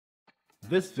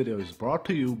This video is brought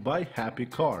to you by Happy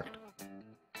Cart.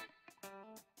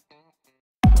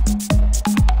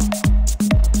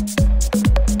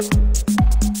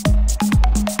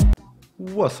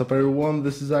 What's up everyone,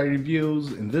 this is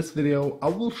iReviews. In this video I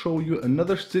will show you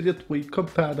another Cydia tweak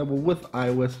compatible with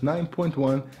iOS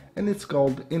 9.1 and it's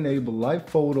called Enable Live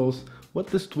Photos. What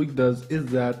this tweak does is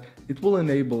that it will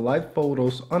enable live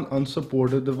photos on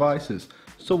unsupported devices.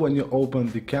 So when you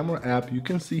open the camera app, you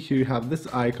can see here you have this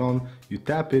icon, you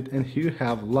tap it and here you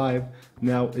have live.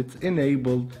 Now it's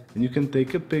enabled and you can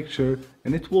take a picture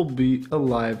and it will be a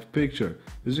live picture.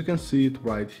 As you can see it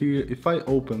right here, if I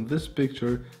open this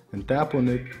picture and tap on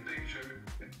it,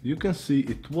 you can see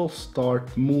it will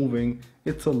start moving.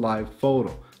 It's a live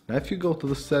photo. Now if you go to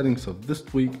the settings of this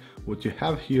tweak, what you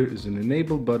have here is an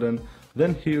enable button.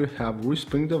 Then here you have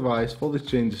respring device for the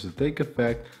changes to take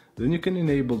effect. Then you can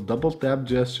enable double tap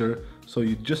gesture, so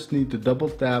you just need to double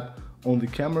tap on the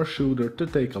camera shooter to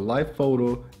take a live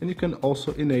photo, and you can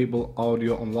also enable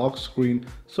audio on lock screen,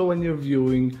 so when you're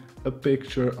viewing a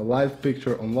picture, a live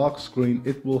picture on lock screen,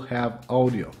 it will have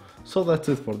audio. So that's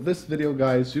it for this video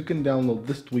guys. You can download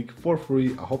this tweak for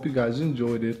free. I hope you guys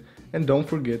enjoyed it and don't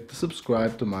forget to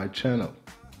subscribe to my channel.